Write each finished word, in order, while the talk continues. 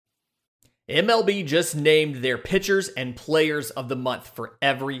MLB just named their pitchers and players of the month for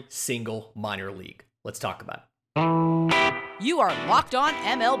every single minor league. Let's talk about it. You are Locked On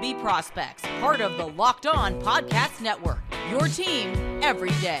MLB Prospects, part of the Locked On Podcast Network, your team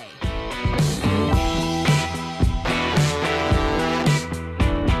every day.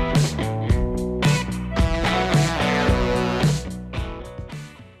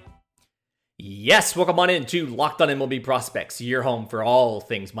 Yes, welcome on into Locked On MLB Prospects, your home for all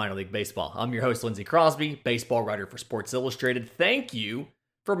things minor league baseball. I'm your host, Lindsey Crosby, baseball writer for Sports Illustrated. Thank you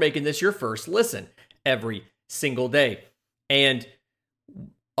for making this your first listen every single day. And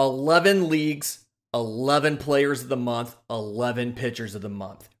 11 leagues, 11 players of the month, 11 pitchers of the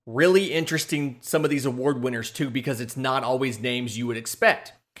month. Really interesting, some of these award winners too, because it's not always names you would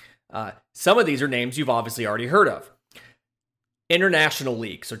expect. Some of these are names you've obviously already heard of. International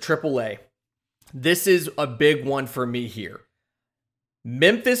League, so AAA. This is a big one for me here.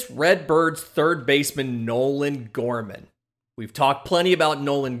 Memphis Redbirds third baseman Nolan Gorman. We've talked plenty about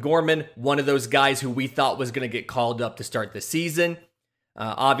Nolan Gorman, one of those guys who we thought was going to get called up to start the season.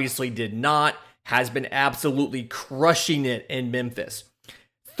 Obviously did not. Has been absolutely crushing it in Memphis.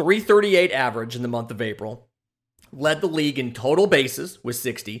 338 average in the month of April. Led the league in total bases with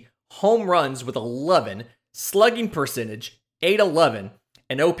 60. Home runs with 11. Slugging percentage, 811.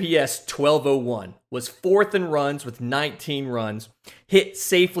 And OPS 1201, was fourth in runs with 19 runs, hit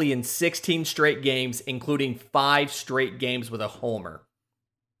safely in 16 straight games, including 5 straight games with a homer.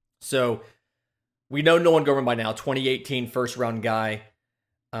 So we know Nolan Gorman by now, 2018 first round guy,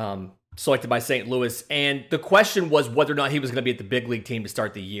 selected by St. Louis. And the question was whether or not he was going to be at the big league team to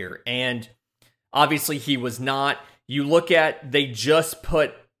start the year. And obviously he was not. You look at, they just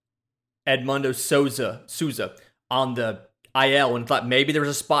put Edmundo Souza on the IL and thought maybe there was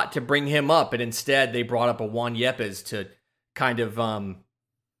a spot to bring him up, and instead they brought up a Juan Yepes to kind of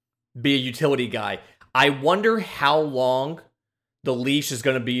be a utility guy. I wonder how long the leash is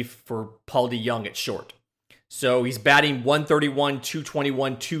going to be for Paul DeJong at short. So he's batting 131,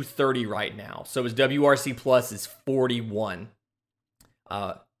 221, 230 right now. So his WRC plus is 41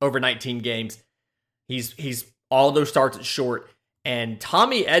 over 19 games. He's all those starts at short, and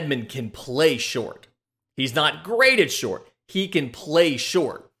Tommy Edman can play short. He's not great at short. He can play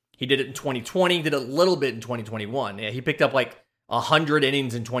short. He did it in 2020, did a little bit in 2021. Yeah, he picked up like 100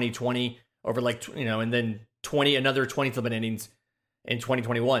 innings in 2020 over and then another 20-something innings in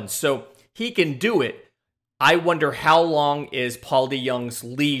 2021. So he can do it. I wonder how long is Paul DeJong's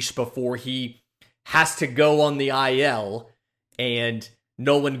leash before he has to go on the IL and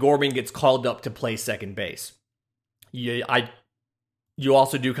Nolan Gorman gets called up to play second base. You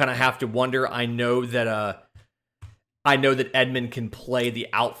also do kind of have to wonder. I know that Edman can play the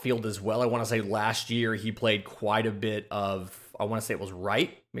outfield as well. I want to say last year he played quite a bit of, I want to say it was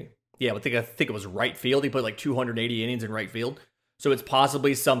right. I think it was right field. He played like 280 innings in right field. So it's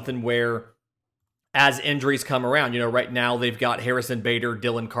possibly something where as injuries come around, right now they've got Harrison Bader,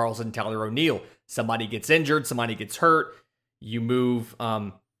 Dylan Carlson, Tyler O'Neill. Somebody gets injured, somebody gets hurt. You move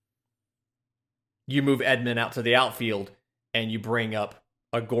Edman out to the outfield and you bring up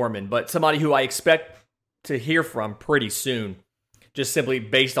a Gorman. But somebody who I expect to hear from pretty soon, just simply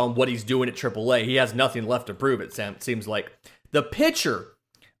based on what he's doing at AAA. He has nothing left to prove, it seems like. The pitcher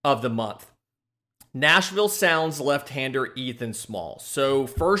of the month, Nashville Sounds left-hander Ethan Small. So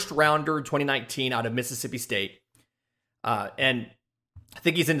first rounder 2019 out of Mississippi State. And I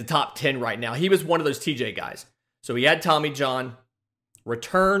think he's in the top 10 right now. He was one of those TJ guys. So he had Tommy John,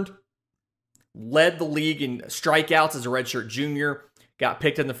 returned, led the league in strikeouts as a redshirt junior, got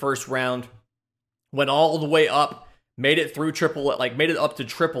picked in the first round, went all the way up, made it through made it up to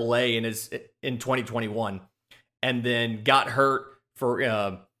AAA in 2021, and then got hurt for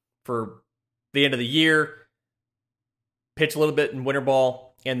the end of the year, pitched a little bit in winter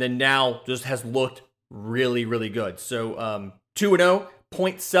ball, and then now just has looked really, really good. So 2-0,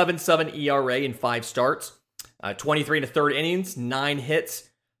 .77 ERA in 5 starts, 23 and a third innings, 9 hits,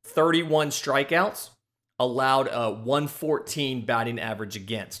 31 strikeouts, allowed a 114 batting average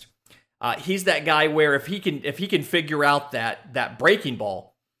against. He's that guy where if he can figure out that breaking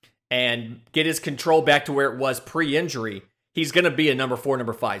ball and get his control back to where it was pre-injury, he's going to be a number 4,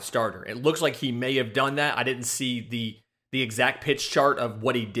 number 5 starter. It looks like he may have done that. I didn't see the exact pitch chart of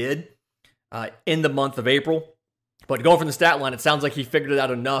what he did in the month of April, but going from the stat line, it sounds like he figured it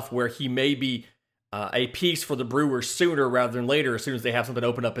out enough where he may be a piece for the Brewers sooner rather than later, as soon as they have something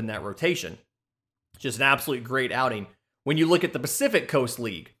open up in that rotation. Just an absolutely great outing. When you look at the Pacific Coast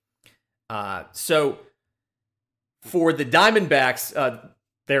League, so for the Diamondbacks,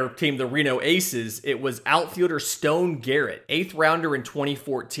 their team, the Reno Aces, it was outfielder Stone Garrett, 8th rounder in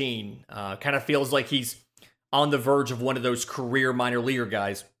 2014. Kind of feels like he's on the verge of one of those career minor leaguer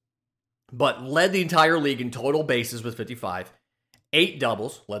guys, but led the entire league in total bases with 55, 8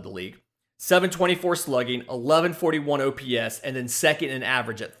 doubles, led the league, 724 slugging, 1141 OPS, and then second in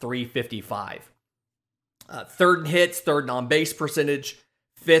average at 355. Third in hits, third in on-base percentage,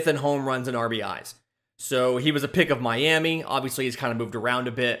 5th in home runs and RBIs. So he was a pick of Miami. Obviously, he's kind of moved around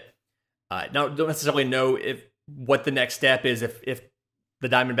a bit. Don't necessarily know what the next step is if the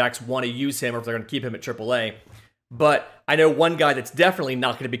Diamondbacks want to use him or if they're going to keep him at AAA. But I know one guy that's definitely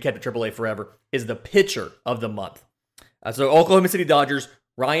not going to be kept at AAA forever is the pitcher of the month. So Oklahoma City Dodgers,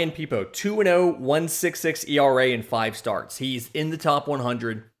 Ryan Peepo, 2-0, 1.66 ERA in 5 starts. He's in the top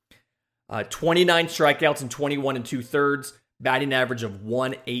 100. 29 strikeouts and 21 2/3, batting average of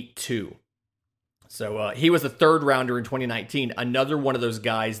 1.82. So he was a 3rd rounder in 2019. Another one of those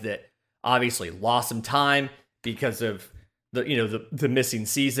guys that obviously lost some time because of the missing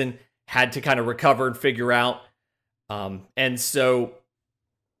season, had to kind of recover and figure out. And so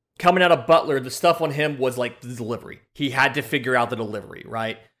coming out of Butler, the stuff on him was like the delivery. He had to figure out the delivery,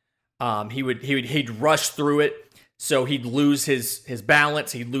 right? He'd rush through it. So he'd lose his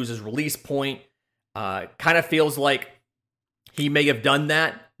balance. He'd lose his release point. Kind of feels like he may have done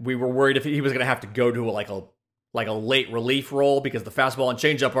that. We were worried if he was going to have to go to a late relief role because the fastball and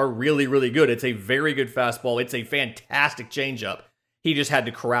changeup are really, really good. It's a very good fastball. It's a fantastic changeup. He just had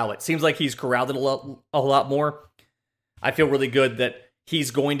to corral it. Seems like he's corralled it a lot more. I feel really good that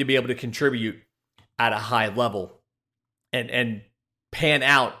he's going to be able to contribute at a high level and pan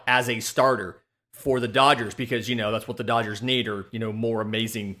out as a starter for the Dodgers because, that's what the Dodgers need or, more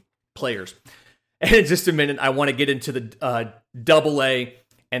amazing players. And in just a minute, I want to get into the Double-A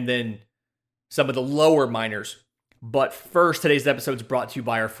and then some of the lower minors. But first, today's episode is brought to you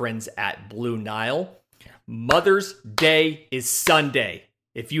by our friends at Blue Nile. Mother's Day is Sunday.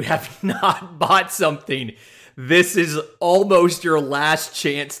 If you have not bought something, this is almost your last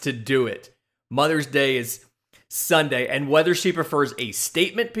chance to do it. Mother's Day is Sunday, and whether she prefers a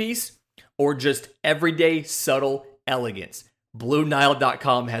statement piece or just everyday subtle elegance,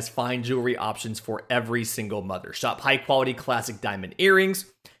 BlueNile.com has fine jewelry options for every single mother. Shop high-quality classic diamond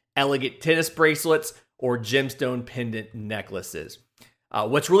earrings, elegant tennis bracelets, or gemstone pendant necklaces.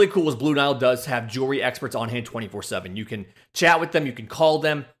 What's really cool is Blue Nile does have jewelry experts on hand 24/7. You can chat with them, you can call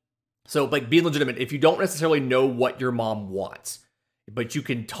them. So, be legitimate. If you don't necessarily know what your mom wants, but you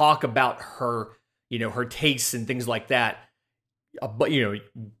can talk about her, her tastes and things like that, but,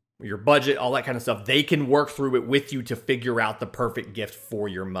 your budget, all that kind of stuff, they can work through it with you to figure out the perfect gift for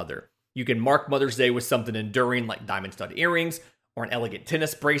your mother. You can mark Mother's Day with something enduring like diamond stud earrings or an elegant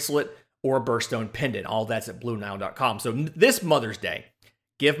tennis bracelet or a birthstone pendant. All that's at BlueNile.com. So this Mother's Day,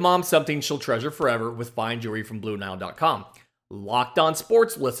 give mom something she'll treasure forever with fine jewelry from BlueNile.com. Locked On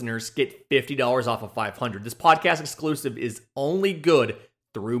Sports listeners get $50 off of $500. This podcast exclusive is only good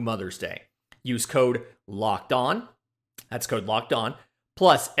through Mother's Day. Use code LOCKEDON. That's code LOCKEDON.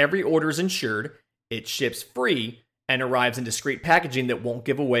 Plus, every order is insured. It ships free and arrives in discreet packaging that won't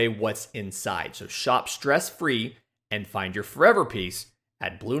give away what's inside. So shop stress-free and find your forever piece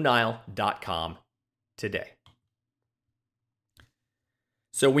at BlueNile.com today.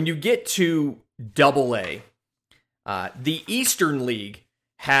 So when you get to Double-A, the Eastern League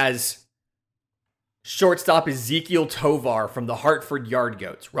has shortstop Ezequiel Tovar from the Hartford Yard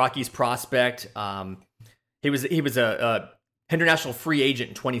Goats, Rockies prospect. He was a international free agent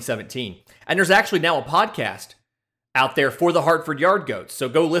in 2017. And there's actually now a podcast out there for the Hartford Yard Goats. So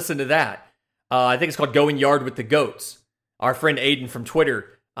go listen to that. I think it's called Going Yard with the Goats. Our friend Aiden from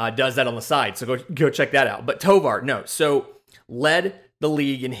Twitter does that on the side. So go check that out. But Tovar, led the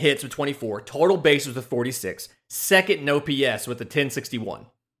league in hits with 24, total bases with 46, second in OPS with a 1061.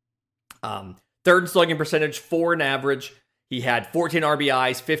 Third in slugging percentage, 4 in average. He had 14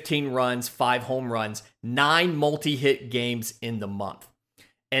 RBIs, 15 runs, 5 home runs, 9 multi-hit games in the month.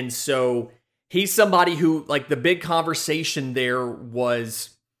 And so he's somebody who, the big conversation there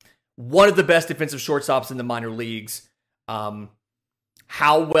was one of the best defensive shortstops in the minor leagues. How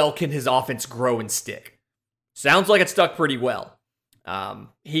well can his offense grow and stick? Sounds like it stuck pretty well.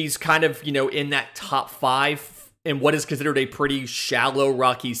 He's kind of, in that top 5 in what is considered a pretty shallow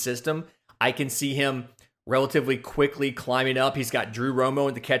Rocky system. I can see him relatively quickly climbing up. He's got Drew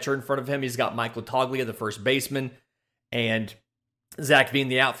Romo, the catcher, in front of him. He's got Michael Toglia, the first baseman, and Zach Veen,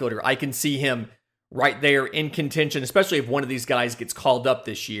 the outfielder. I can see him right there in contention, especially if one of these guys gets called up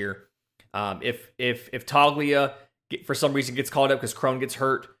this year. If Toglia, for some reason, gets called up because Cron gets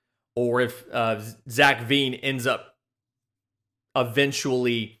hurt, or if Zach Veen ends up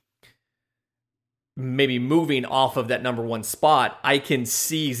eventually maybe moving off of that number one spot, I can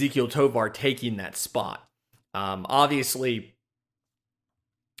see Ezequiel Tovar taking that spot. Obviously,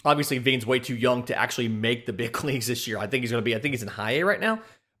 Vine's way too young to actually make the big leagues this year. I think he's in high A right now.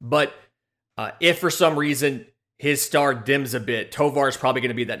 But if for some reason his star dims a bit, Tovar is probably going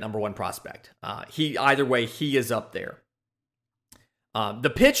to be that number one prospect. Either way, he is up there.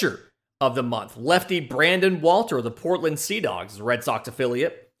 The pitcher of the month, lefty Brandon Walter of the Portland Sea Dogs, the Red Sox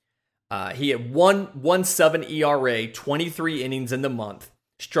affiliate. He had 1.17 ERA, 23 innings in the month,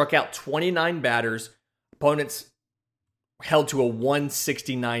 struck out 29 batters. Opponents held to a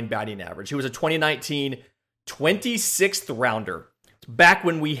 169 batting average. He was a 2019 26th rounder, back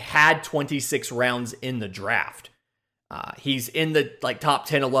when we had 26 rounds in the draft. He's in the top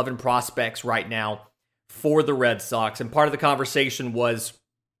 10, 11 prospects right now for the Red Sox. And part of the conversation was,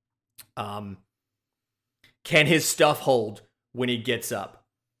 can his stuff hold when he gets up?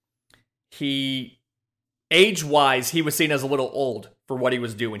 Age-wise, he was seen as a little old for what he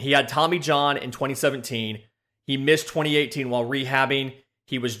was doing. He had Tommy John in 2017. He missed 2018 while rehabbing.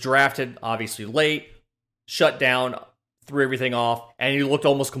 He was drafted, obviously, late, shut down, threw everything off, and he looked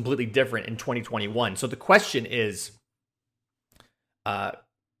almost completely different in 2021. So the question is, was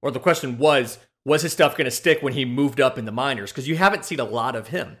his stuff going to stick when he moved up in the minors? Because you haven't seen a lot of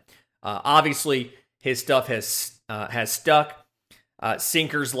him. Obviously, his stuff has stuck.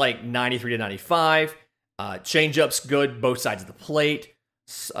 Sinkers like 93 to 95. Changeup's good, both sides of the plate.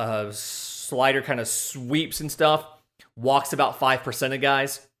 Slider kind of sweeps and stuff. Walks about 5% of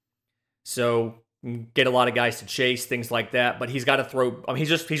guys. So get a lot of guys to chase, things like that. But he's got to throw. He's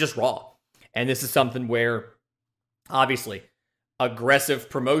just raw. And this is something where, obviously, aggressive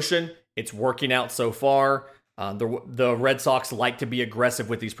promotion. It's working out so far. The Red Sox like to be aggressive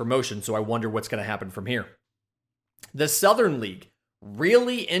with these promotions, so I wonder what's going to happen from here. The Southern League,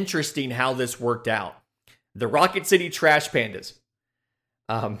 really interesting how this worked out. The Rocket City Trash Pandas,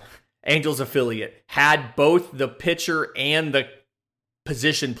 Angels affiliate, had both the pitcher and the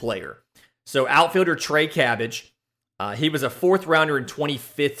position player. So outfielder Trey Cabbage, he was a fourth rounder in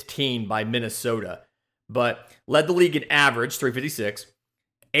 2015 by Minnesota, but led the league in average, 356,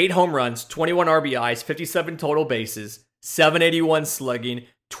 8 home runs, 21 RBIs, 57 total bases, 781 slugging,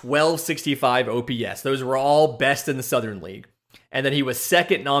 1265 OPS. Those were all best in the Southern League. And then he was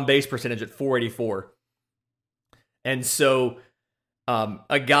second on-base percentage at 484. And so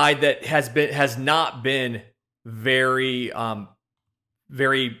a guy that has not been very, I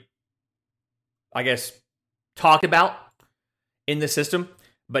guess, talked about in the system,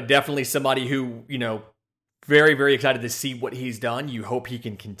 but definitely somebody who, very, very excited to see what he's done. You hope he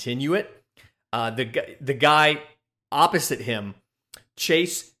can continue it. The guy opposite him,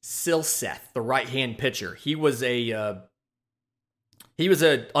 Chase Silseth, the right-hand pitcher. He was a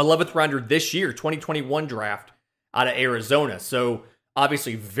 11th rounder this year, 2021 draft out of Arizona. So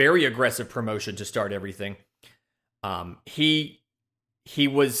obviously very aggressive promotion to start everything. He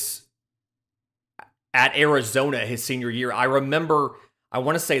was at Arizona his senior year. I remember, I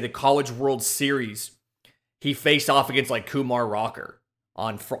want to say the College World Series, he faced off against Kumar Rocker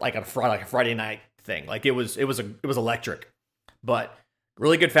on a Friday night thing. It was electric. But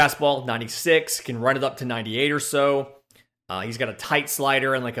really good fastball, 96, can run it up to 98 or so. He's got a tight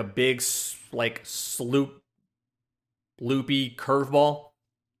slider and a big loopy curveball.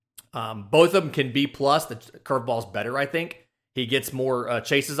 Both of them can be plus. The curveball's better, I think. He gets more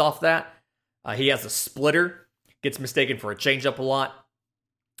chases off that. He has a splitter, gets mistaken for a changeup a lot.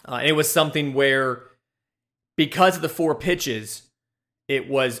 And it was something where, because of the 4 pitches, it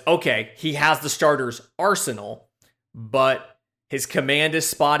was, okay, he has the starter's arsenal, but his command is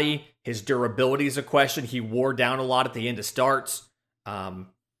spotty. His durability is a question. He wore down a lot at the end of starts. The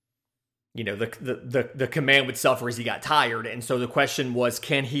command would suffer as he got tired. And so the question was,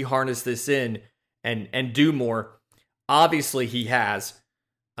 can he harness this in and do more? Obviously, he has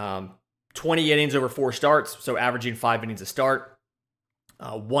 20 innings over 4 starts, so averaging 5 innings a start.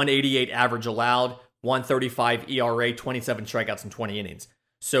 188 average allowed, 135 ERA, 27 strikeouts in 20 innings.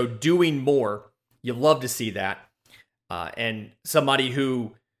 So doing more, you love to see that. And somebody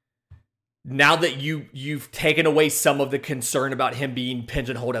who, now that you've taken away some of the concern about him being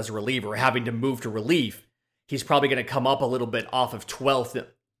pigeonholed as a reliever, having to move to relief, he's probably going to come up a little bit off of 12th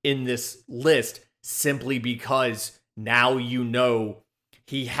in this list, simply because now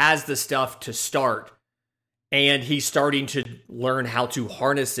he has the stuff to start, and he's starting to learn how to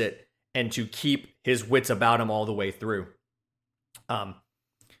harness it and to keep his wits about him all the way through.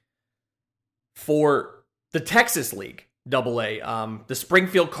 For the Texas League, Double-A. The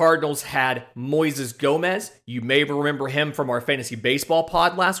Springfield Cardinals had Moises Gomez. You may remember him from our fantasy baseball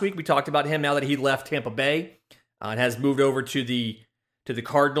pod last week. We talked about him now that he left Tampa Bay and has moved over to the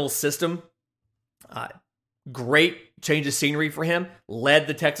Cardinals system. Great change of scenery for him. Led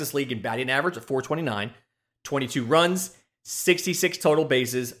the Texas League in batting average at .429, 22 runs, 66 total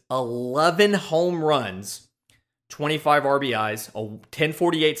bases, 11 home runs, 25 RBIs, a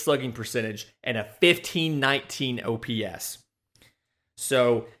 1048 slugging percentage, and a 1519 OPS.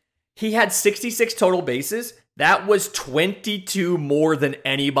 So he had 66 total bases. That was 22 more than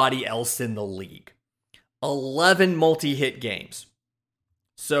anybody else in the league. 11 multi-hit games.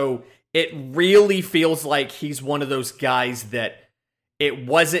 So it really feels like he's one of those guys that it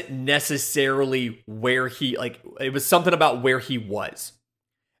wasn't necessarily where he, like, it was something about where he was.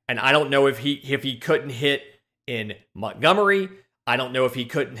 And I don't know if he couldn't hit in Montgomery. I don't know if he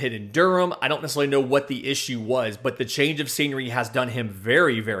couldn't hit in Durham. I don't necessarily know what the issue was, but the change of scenery has done him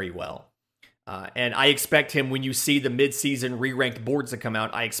very, very well. And I expect him, when you see the midseason re-ranked boards that come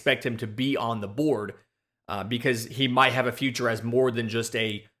out, I expect him to be on the board because he might have a future as more than just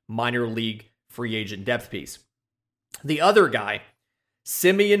a minor league free agent depth piece. The other guy,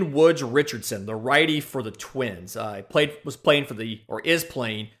 Simeon Woods Richardson, the righty for the Twins, is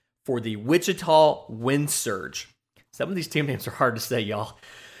playing for the Wichita Wind Surge. Some of these team names are hard to say, y'all.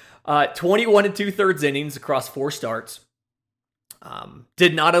 21 2/3 innings across 4 starts.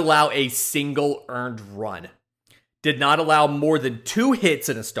 Did not allow a single earned run. Did not allow more than 2 hits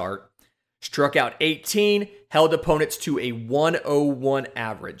in a start. Struck out 18, held opponents to a 101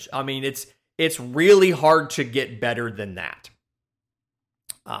 average. I mean, it's really hard to get better than that.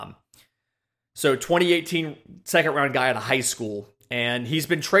 So 2018 second round guy out of high school, and he's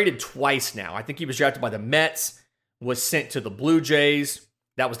been traded twice now. I think he was drafted by the Mets, was sent to the Blue Jays.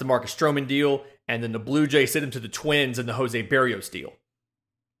 That was the Marcus Stroman deal. And then the Blue Jays sent him to the Twins in the Jose Barrios deal.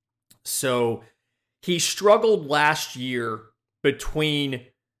 So he struggled last year between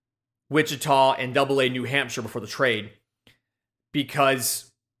Wichita and Double-A New Hampshire before the trade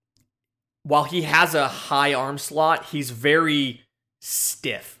because while he has a high arm slot, he's very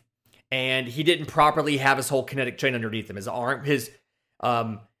stiff. And he didn't properly have his whole kinetic chain underneath him. His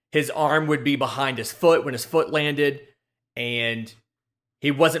arm would be behind his foot when his foot landed, and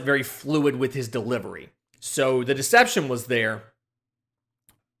he wasn't very fluid with his delivery. So the deception was there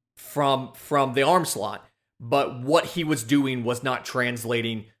from the arm slot, but what he was doing was not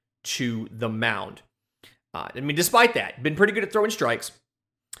translating to the mound. Despite that, been pretty good at throwing strikes,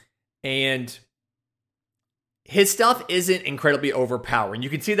 and his stuff isn't incredibly overpowering. You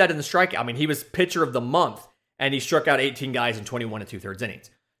can see that in the strikeout. I mean, he was pitcher of the month, and he struck out 18 guys in 21 2/3 innings.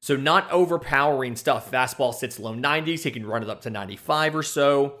 So not overpowering stuff. Fastball sits low 90s. He can run it up to 95 or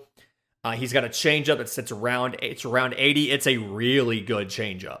so. He's got a changeup that sits around 80. It's a really good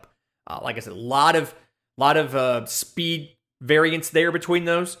changeup. Like I said, a lot of speed variance there between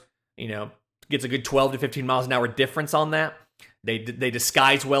those. Gets a good 12 to 15 miles an hour difference on that. They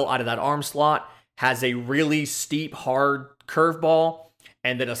disguise well out of that arm slot. Has a really steep, hard curveball,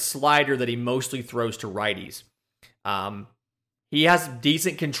 and then a slider that he mostly throws to righties. He has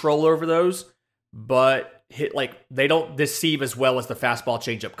decent control over those, but they don't deceive as well as the fastball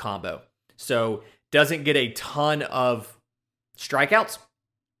changeup combo. So doesn't get a ton of strikeouts.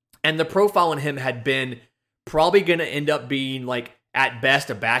 And the profile on him had been probably going to end up being at best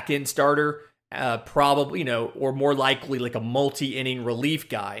a back end starter, probably, or more likely like a multi-inning relief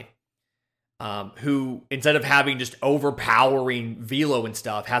guy. Who, instead of having just overpowering velo and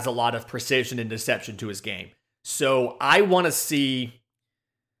stuff, has a lot of precision and deception to his game. So I want to see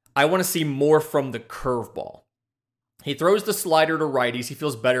more from the curveball. He throws the slider to righties. He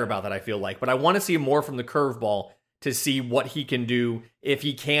feels better about that, I feel like. But I want to see more from the curveball to see what he can do if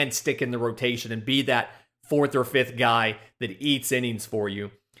he can stick in the rotation and be that 4th or 5th guy that eats innings for you.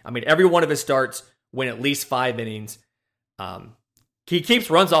 I mean, every one of his starts win at least 5 innings. He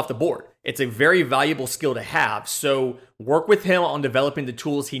keeps runs off the board. It's a very valuable skill to have. So work with him on developing the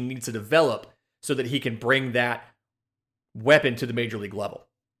tools he needs to develop so that he can bring that weapon to the major league level.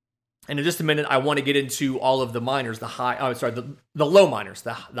 And in just a minute, I want to get into all of the minors, the low minors,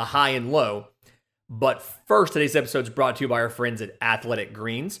 the high and low. But first, today's episode is brought to you by our friends at Athletic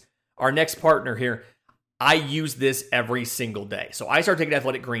Greens. Our next partner here, I use this every single day. So I started taking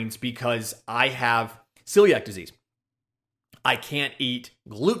Athletic Greens because I have celiac disease. I can't eat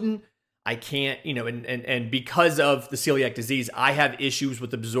gluten. I can't, and because of the celiac disease, I have issues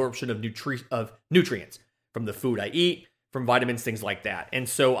with absorption of nutrients from the food I eat, from vitamins, things like that. And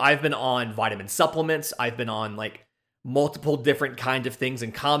so I've been on vitamin supplements. I've been on multiple different kinds of things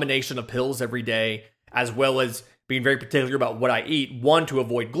and combination of pills every day, as well as being very particular about what I eat, one, to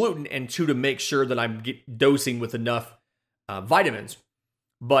avoid gluten, and two, to make sure that I'm dosing with enough vitamins.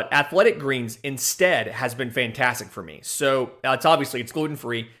 But Athletic Greens instead has been fantastic for me. So it's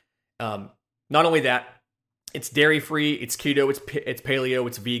gluten-free. Not only that, it's dairy-free, it's keto, it's paleo,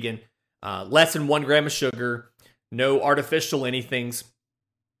 it's vegan. Less than 1 gram of sugar, no artificial anythings.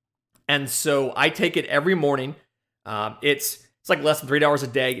 And so I take it every morning. It's like less than $3 a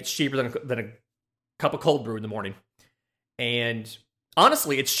day. It's cheaper than a cup of cold brew in the morning. And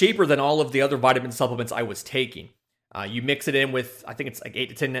honestly, it's cheaper than all of the other vitamin supplements I was taking. You mix it in with, I think it's like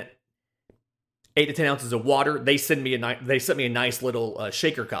 8 to 10 ounces of water. They sent me a nice little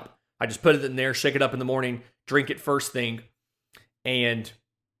shaker cup. I just put it in there, shake it up in the morning, drink it first thing, and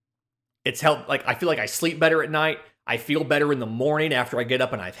it's helped. Like, I feel like I sleep better at night. I feel better in the morning after I get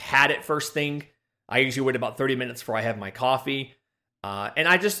up and I've had it first thing. I usually wait about 30 minutes before I have my coffee, and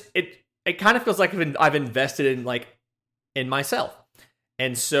it kind of feels like I've invested in myself.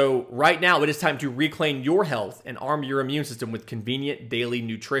 And so right now, it is time to reclaim your health and arm your immune system with convenient daily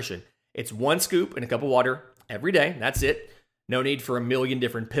nutrition. It's 1 scoop in a cup of water every day. That's it. No need for a million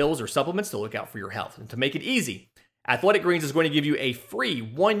different pills or supplements to look out for your health. And to make it easy, Athletic Greens is going to give you a free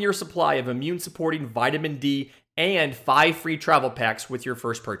 1-year supply of immune-supporting vitamin D and 5 free travel packs with your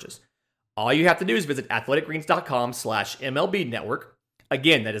first purchase. All you have to do is visit athleticgreens.com/MLB network.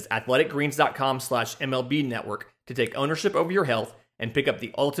 Again, that is athleticgreens.com/MLB network to take ownership over your health and pick up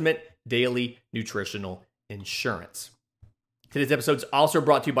the ultimate daily nutritional insurance. Today's episode is also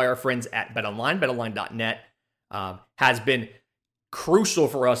brought to you by our friends at BetOnline. BetOnline.net has been crucial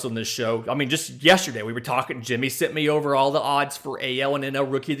for us on this show. I mean, just yesterday we were talking, Jimmy sent me over all the odds for AL and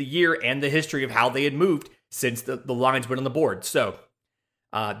NL Rookie of the Year and the history of how they had moved since the lines went on the board. So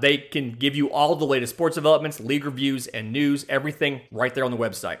they can give you all the latest sports developments, league reviews, and news, everything right there on the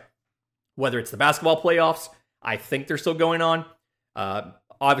website. Whether it's the basketball playoffs, I think they're still going on.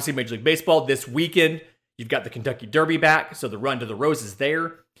 Obviously, Major League Baseball this weekend. You've got the Kentucky Derby back, so the run to the Roses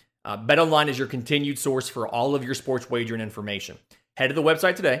there. BetOnline is your continued source for all of your sports wagering information. Head to the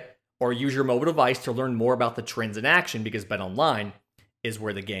website today or use your mobile device to learn more about the trends in action, because BetOnline is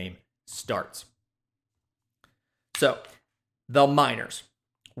where the game starts. So, the minors.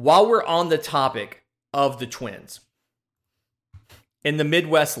 While we're on the topic of the Twins, in the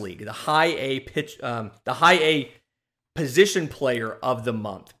Midwest League, the High A position player of the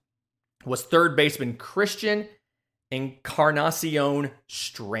month was third baseman Christian Encarnacion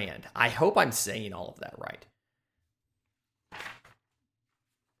Strand. I hope I'm saying all of that right.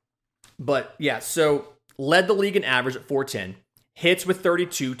 But yeah, so led the league in average at 410, hits with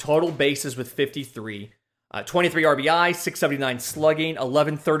 32, total bases with 53, 23 RBI, 679 slugging,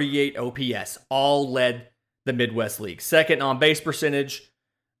 1138 OPS, all led the Midwest League. Second on base percentage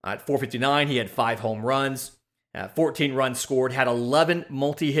at 459, he had 5 home runs, 14 runs scored, had 11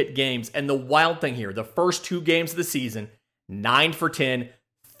 multi-hit games. And the wild thing here, the first 2 games of the season, 9 for 10,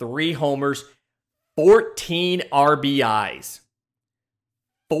 3 homers, 14 RBIs.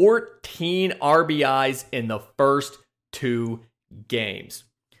 14 RBIs in the first 2 games.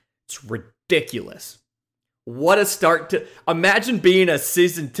 It's ridiculous. What a start to... Imagine being a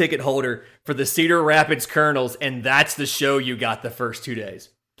season ticket holder for the Cedar Rapids Colonels, and that's the show you got the first 2 days.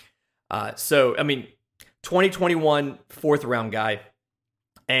 2021 4th round guy,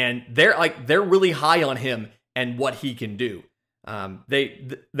 and they're really high on him and what he can do.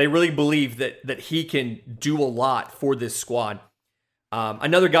 They really believe that he can do a lot for this squad.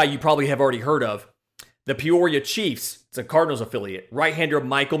 Another guy you probably have already heard of, the Peoria Chiefs. It's a Cardinals affiliate. Right-hander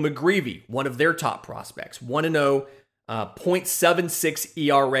Michael McGreevy, one of their top prospects. 1-0, .76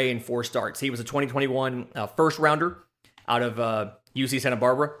 ERA in 4 starts. He was a 2021 first rounder out of UC Santa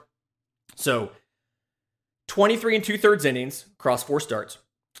Barbara. So 23 2/3 innings across 4 starts,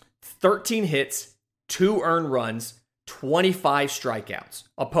 13 hits, 2 earned runs, 25 strikeouts.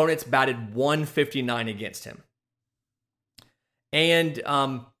 Opponents batted .159 against him. And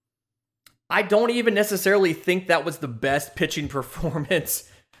I don't even necessarily think that was the best pitching performance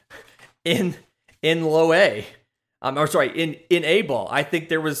in low A. In A ball. I think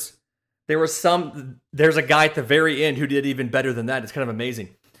there's a guy at the very end who did even better than that. It's kind of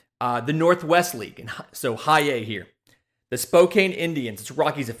amazing. The Northwest League, so High A here. The Spokane Indians, it's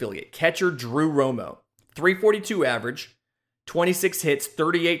Rockies affiliate. Catcher Drew Romo, 342 average, 26 hits,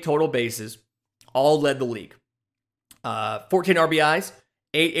 38 total bases, all led the league. 14 RBIs,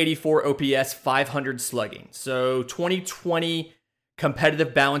 884 OPS, 500 slugging. So 2020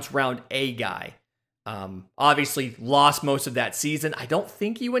 competitive balance round A guy. Obviously lost most of that season. I don't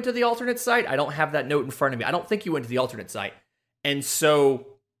think he went to the alternate site. I don't have that note in front of me. I don't think he went to the alternate site. And so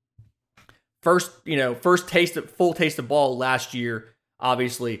First full taste of ball last year,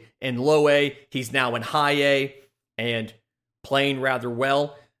 obviously in low A. He's now in high A and playing rather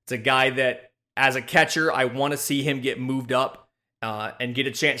well. It's a guy that, as a catcher, I want to see him get moved up and get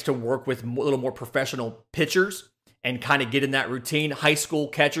a chance to work with a little more professional pitchers and kind of get in that routine. High school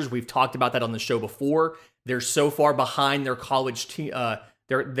catchers, we've talked about that on the show before. They're so far behind their college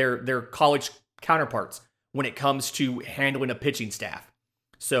their college counterparts when it comes to handling a pitching staff.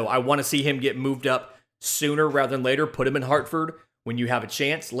 So I want to see him get moved up sooner rather than later. Put him in Hartford when you have a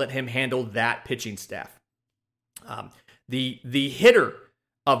chance. Let him handle that pitching staff. The hitter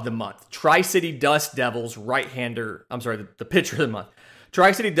of the month, Tri-City Dust Devils right-hander. I'm sorry, the pitcher of the month,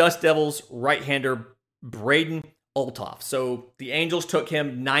 Tri-City Dust Devils right-hander Braden Olthoff. So the Angels took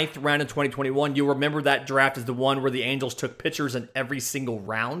him 9th round in 2021. You'll remember that draft is the one where the Angels took pitchers in every single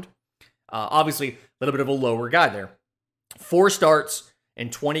round. Obviously, a little bit of a lower guy there. 4 starts in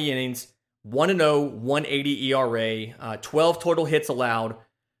 20 innings, 1-0, 180 ERA, 12 total hits allowed,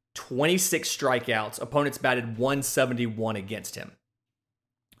 26 strikeouts. Opponents batted 171 against him.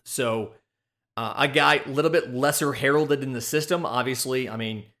 So a guy a little bit lesser heralded in the system. Obviously, I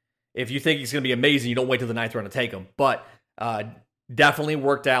mean, if you think he's going to be amazing, you don't wait till the 9th round to take him. But definitely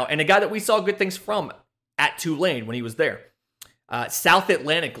worked out. And a guy that we saw good things from at Tulane when he was there. South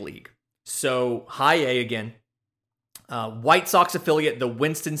Atlantic League. So high A again. White Sox affiliate, the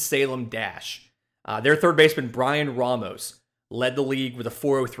Winston-Salem Dash. Their third baseman, Brian Ramos, led the league with a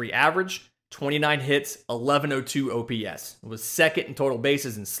 403 average, 29 hits, 1102 OPS. Was second in total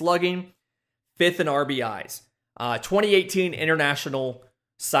bases and slugging, 5th in RBIs. 2018 international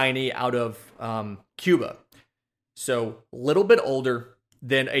signee out of Cuba. So a little bit older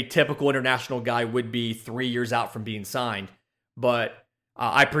than a typical international guy would be 3 years out from being signed. But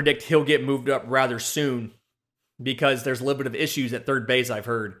I predict he'll get moved up rather soon, because there's a little bit of issues at third base, I've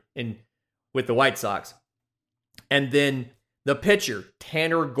heard, with the White Sox. And then the pitcher,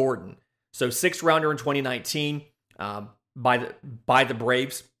 Tanner Gordon. So 6th rounder in 2019 by the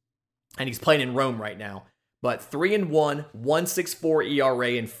Braves. And he's playing in Rome right now. But 3-1, 1.64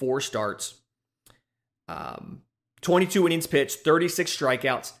 ERA in 4 starts. 22 innings pitched, 36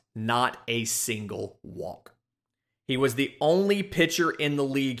 strikeouts, not a single walk. He was the only pitcher in the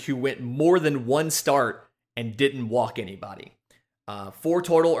league who went more than 1 start and didn't walk anybody. 4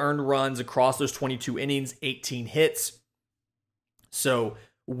 total earned runs across those 22 innings, 18 hits. So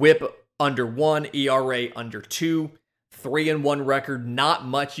whip under 1, ERA under 2, 3-1 record. Not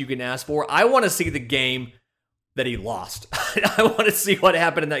much you can ask for. I want to see the game that he lost. I want to see what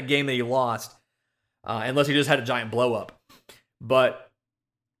happened in that game that he lost. Unless he just had a giant blow up. But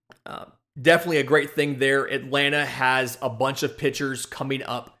definitely a great thing there. Atlanta has a bunch of pitchers coming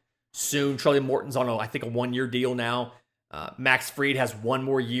up soon. Charlie Morton's on I think a 1-year deal now. Max Fried has 1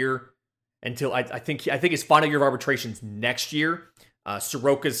 more year until I think his final year of arbitration's next year.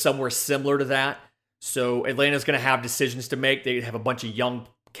 Soroka's somewhere similar to that. So Atlanta's going to have decisions to make. They have a bunch of young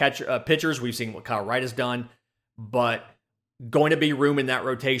pitchers. We've seen what Kyle Wright has done, but going to be room in that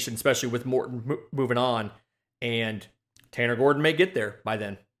rotation, especially with Morton moving on, and Tanner Gordon may get there by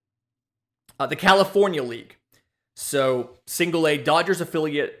then. The California League. So, single A, Dodgers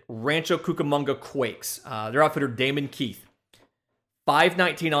affiliate Rancho Cucamonga Quakes. Their outfitter, Damon Keith.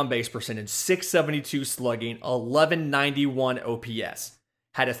 519 on base percentage, 672 slugging, 1191 OPS.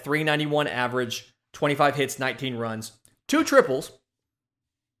 Had a 391 average, 25 hits, 19 runs, 2 triples.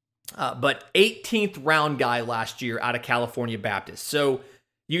 But 18th round guy last year out of California Baptist. So,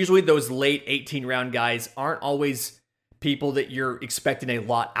 usually those late 18 round guys aren't always people that you're expecting a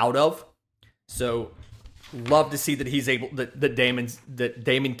lot out of. So, love to see that he's able, that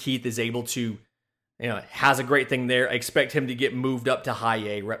Damon Keith is able to, has a great thing there. I expect him to get moved up to high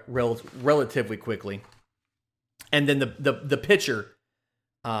A relatively quickly. And then the pitcher,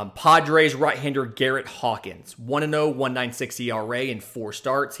 Padres right-hander Garrett Hawkins, 1-0, 1.96 ERA in 4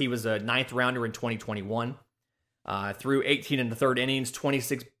 starts. He was a 9th rounder in 2021. Threw 18 in the 3rd innings,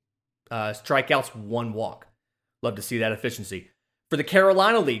 26 strikeouts, 1 walk. Love to see that efficiency. For the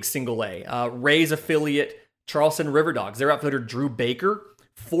Carolina League Single A, Rays affiliate Charleston River Dogs, their outfielder Drew Baker,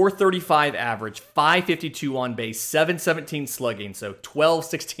 435 average, 552 on base, 717 slugging, so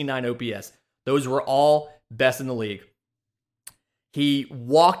 1269 OPS. Those were all best in the league. He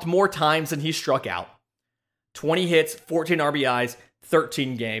walked more times than he struck out. 20 hits, 14 RBIs,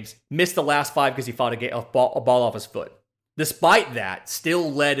 13 games. Missed the last 5 because he fought a ball off his foot. Despite that,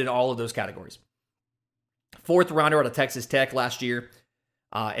 still led in all of those categories. 4th rounder out of Texas Tech last year,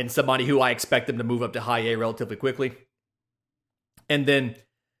 and somebody who I expect them to move up to high A relatively quickly. And then,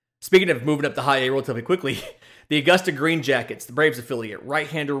 speaking of moving up to high A relatively quickly, The Augusta Green Jackets, the Braves affiliate,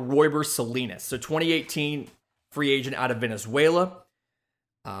 right-hander Royber Salinas. So 2018 free agent out of Venezuela.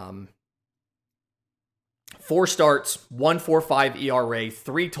 4 starts, 1.45 ERA,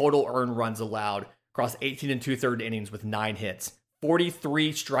 3 total earned runs allowed across 18 and 2/3 innings with 9 hits,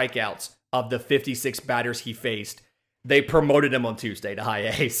 43 strikeouts of the 56 batters he faced. They promoted him on Tuesday to high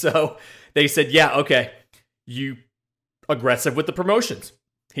A. So they said, yeah, okay, you aggressive with the promotions.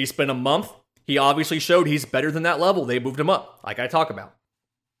 He spent a month. He obviously showed he's better than that level. They moved him up, like I talk about.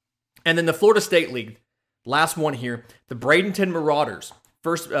 And then the Florida State League, last one here, the Bradenton Marauders,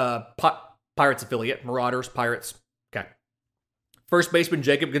 first Pirates affiliate, Marauders, Pirates. Okay. First baseman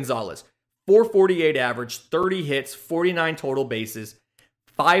Jacob Gonzalez, 448 average, 30 hits, 49 total bases,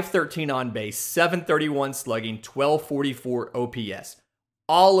 513 on base, 731 slugging, 1244 OPS.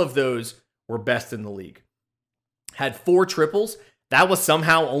 All of those were best in the league. Had 4 triples. That was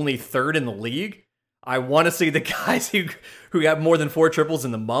somehow only 3rd in the league. I want to see the guys who got more than 4 triples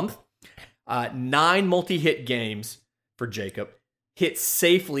in the month. 9 multi-hit games for Jacob. Hit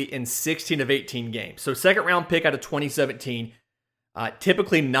safely in 16 of 18 games. So second round pick out of 2017.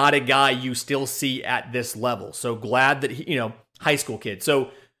 Typically not a guy you still see at this level. So glad that he, high school kid.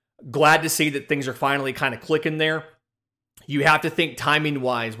 So glad to see that things are finally kind of clicking there. You have to think timing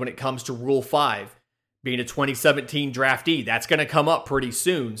wise when it comes to Rule 5. Being a 2017 draftee, that's going to come up pretty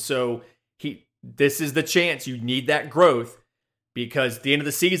soon. So this is the chance. You need that growth because at the end of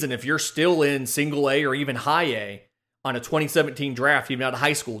the season, if you're still in single A or even high A on a 2017 draft, even out of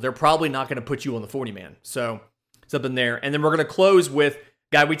high school, they're probably not going to put you on the 40-man. So something there. And then we're going to close with a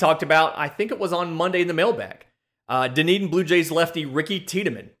guy we talked about, I think it was on Monday in the mailbag. Dunedin Blue Jays lefty Ricky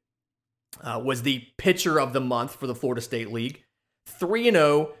Tiedemann was the pitcher of the month for the Florida State League.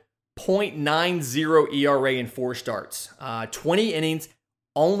 3-0. 0.90 ERA in 4 starts. 20 innings,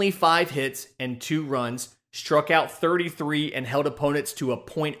 only 5 hits and 2 runs. Struck out 33 and held opponents to a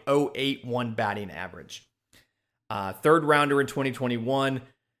 .081 batting average. 3rd rounder in 2021.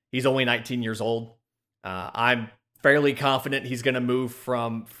 He's only 19 years old. I'm fairly confident he's going to move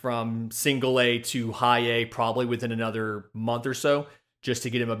from single A to high A probably within another month or so just to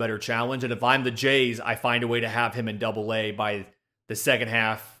get him a better challenge. And if I'm the Jays, I find a way to have him in double A by the second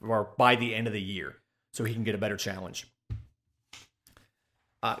half or by the end of the year so he can get a better challenge.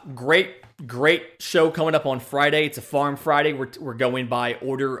 Great show coming up on Friday. It's a Farm Friday. We're going by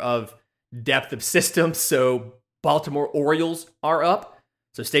order of depth of system. So Baltimore Orioles are up.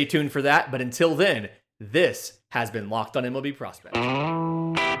 So stay tuned for that. But until then, this has been Locked on MLB Prospects.